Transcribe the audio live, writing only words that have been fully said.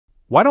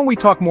Why don't we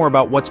talk more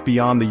about what's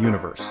beyond the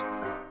universe?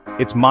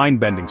 It's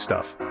mind-bending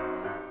stuff.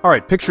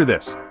 Alright, picture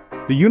this.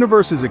 The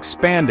universe is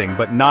expanding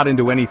but not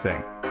into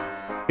anything.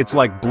 It's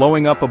like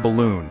blowing up a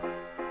balloon.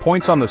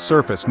 Points on the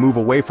surface move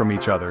away from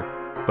each other,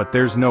 but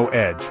there's no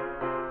edge.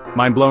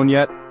 Mind blown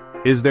yet?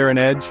 Is there an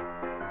edge?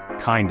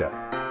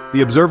 Kinda.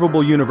 The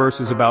observable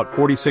universe is about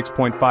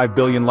 46.5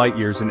 billion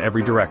light-years in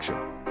every direction.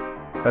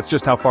 That's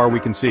just how far we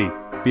can see.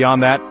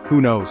 Beyond that,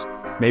 who knows?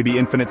 Maybe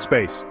infinite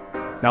space.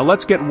 Now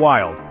let's get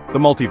wild, the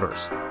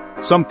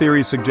multiverse. Some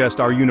theories suggest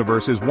our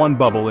universe is one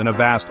bubble in a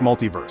vast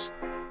multiverse.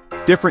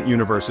 Different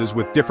universes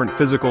with different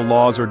physical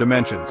laws or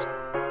dimensions.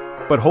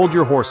 But hold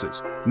your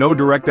horses, no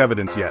direct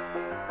evidence yet.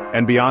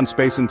 And beyond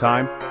space and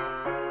time?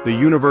 The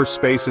universe,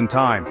 space and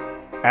time.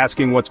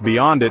 Asking what's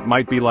beyond it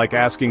might be like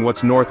asking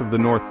what's north of the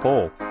North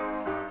Pole.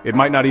 It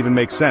might not even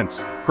make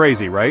sense.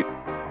 Crazy, right?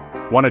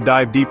 Want to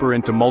dive deeper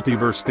into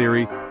multiverse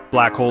theory,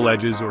 black hole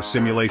edges, or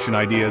simulation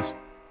ideas?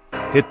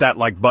 Hit that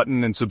like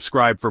button and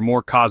subscribe for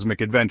more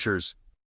cosmic adventures.